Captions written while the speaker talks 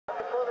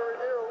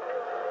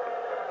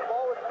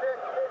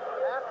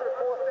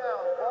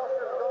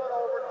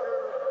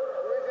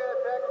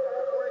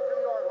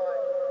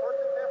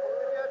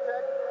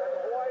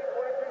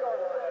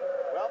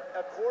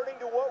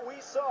we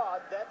saw,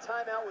 that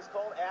timeout was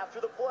called after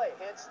the play.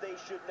 Hence, they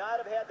should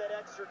not have had that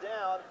extra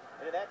down.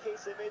 And in that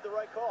case, they made the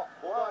right call.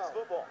 Bulldogs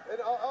football.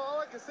 And all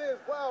I can say is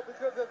wow,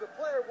 because as a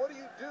player, what do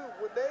you do?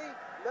 When they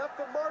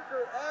left the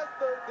marker as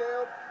third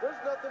down,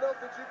 there's nothing else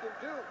that you can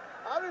do.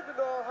 I don't even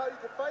know how you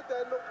can fight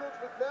that. I know Coach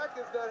Mack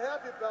is not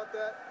happy about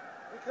that,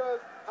 because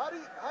how do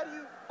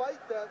you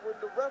fight that when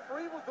the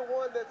referee was the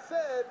one that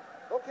said,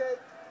 okay,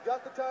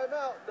 got the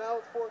timeout, now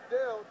it's fourth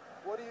down.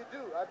 What do you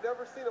do? I've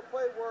never seen a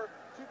play where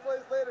 2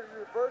 plays later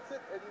you reverse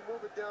it and you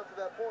move it down to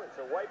that point.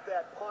 So wipe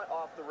that punt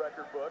off the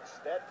record books.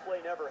 That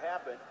play never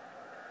happened.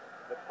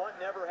 The punt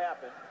never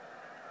happened.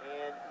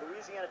 And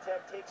Louisiana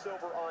Tech takes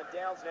over on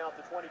downs now at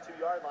the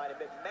 22-yard line. And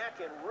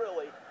McMacken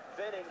really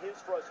venting his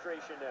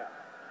frustration now.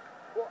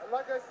 Well,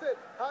 like I said,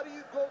 how do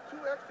you go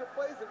 2 extra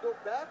plays and go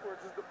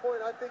backwards is the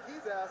point I think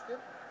he's asking.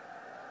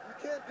 You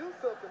can't do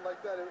something like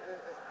that.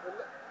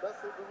 That's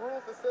the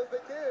rules that says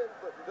they can,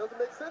 but it doesn't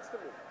make sense to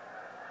me.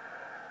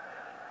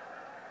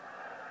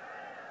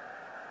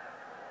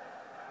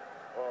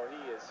 Oh,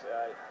 he is.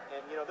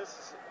 And, you know, this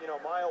is, you know,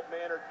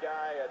 mild-mannered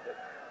guy, a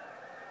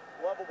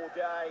lovable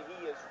guy.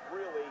 He is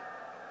really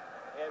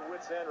at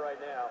wit's end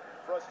right now.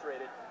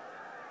 Frustrated.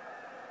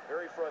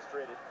 Very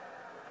frustrated.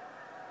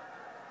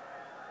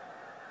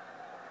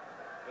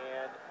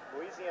 And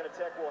Louisiana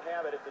Tech will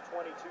have it at the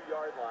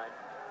 22-yard line.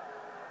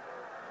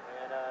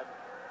 And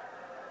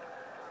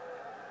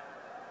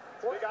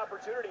it's a big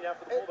opportunity now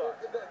for the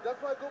Bulldogs. That's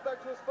why I go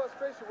back to his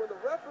frustration. When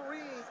the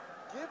referees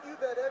give you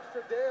that extra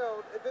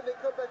down, and then they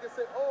come back and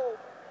say, oh,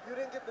 you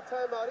didn't get the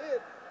timeout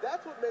in,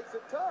 that's what makes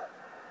it tough.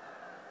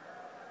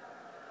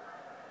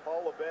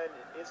 Paul LeBen,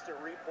 instant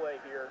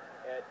replay here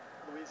at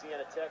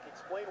Louisiana Tech.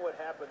 Explain what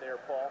happened there,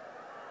 Paul,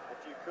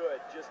 if you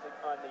could, just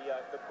on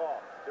the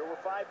call. There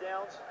were 5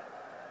 downs,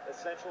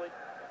 essentially.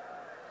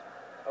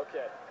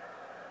 Okay,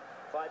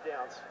 5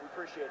 downs. We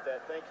appreciate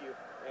that. Thank you.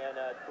 And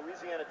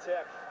Louisiana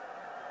Tech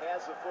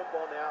has the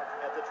football now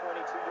at the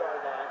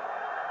 22-yard line.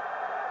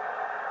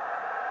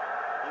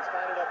 He's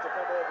kind enough to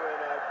come over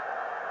and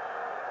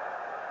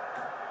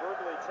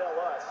verbally tell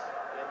us.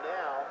 And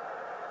now,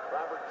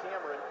 Robert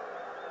Cameron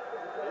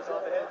is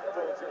on the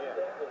headphones again.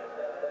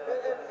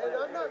 And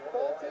I'm not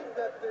faulting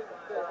that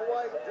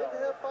Hawaii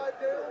didn't have 5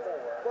 downs,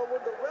 but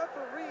when the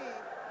referee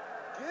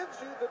gives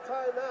you the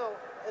timeout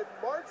and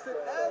marks it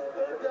as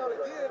third down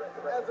again,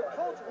 as a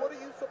coach, what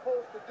are you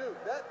supposed to do?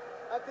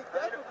 I think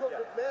that's what Coach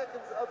Mack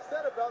is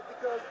upset about,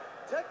 because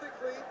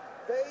technically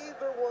they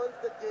the ones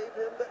that gave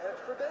him the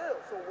extra down.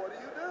 So what do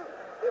you do?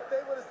 If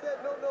they would have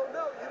said, no,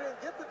 you didn't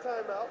get the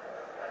timeout,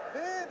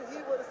 then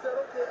he would have said,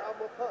 okay, I'm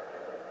going to punt.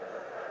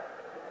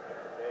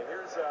 Okay,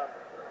 here's the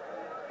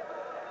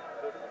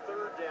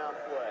third down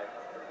play.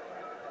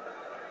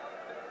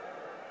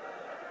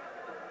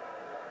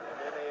 And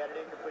then they had an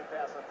incomplete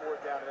pass on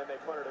 4th down, and then they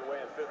punted it away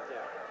on 5th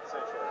down,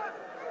 essentially.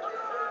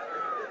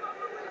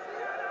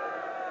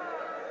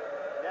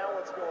 Now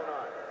what's going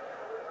on?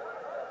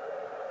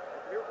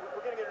 Here,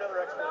 we're going to get another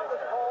explanation. That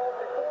was called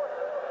before,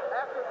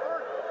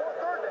 before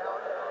third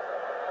down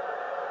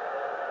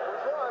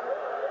was run,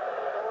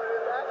 so it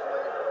is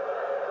actually,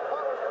 the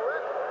punt was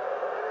correct.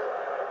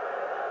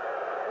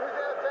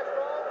 Louisiana Tech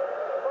ball,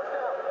 first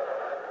down.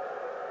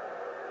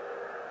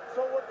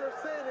 So what they're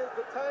saying is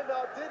the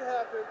timeout did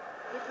happen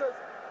because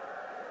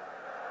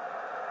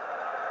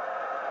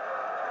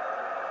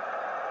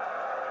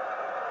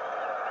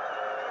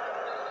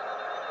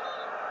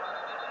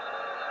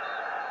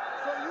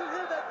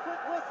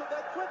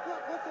that quick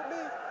whistle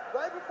means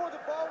right before the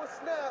ball was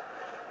snapped,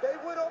 they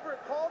went over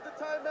and called the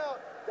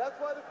timeout. That's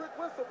why the quick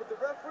whistle, but the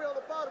referee on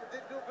the bottom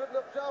didn't do a good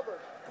enough job of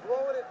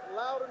blowing it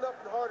loud enough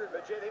and hard enough.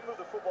 But Jay, they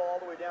moved the football all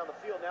the way down the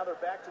field. Now they're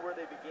back to where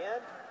they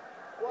began.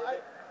 Well,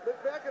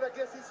 McMacken, I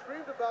guess he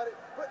screamed about it,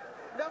 but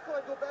that's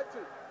what I go back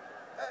to.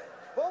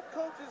 Both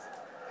coaches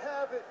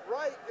have it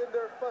right in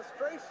their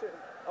frustration.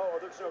 Oh,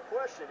 there's no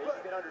question. You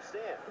can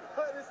understand.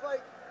 But it's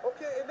like,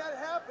 okay, and that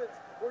happens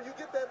where you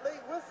get that late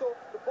whistle,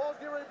 the ball's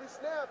getting ready to be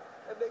snapped,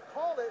 and they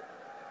call it,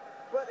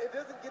 but it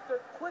doesn't get there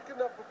quick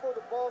enough before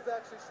the ball's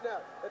actually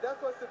snapped. And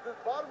that's why I said the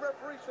bottom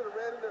referee should have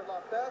ran in there a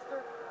lot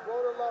faster,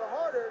 thrown it a lot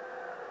harder.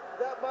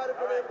 That might have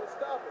been able to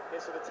stop it.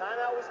 Okay, so the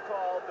timeout was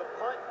called. The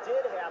punt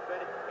did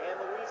happen, and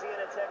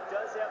Louisiana Tech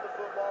does have the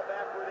football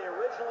back where they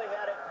originally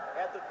had it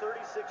at the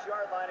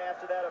 36-yard line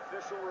after that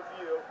official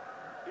review.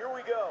 Here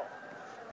we go.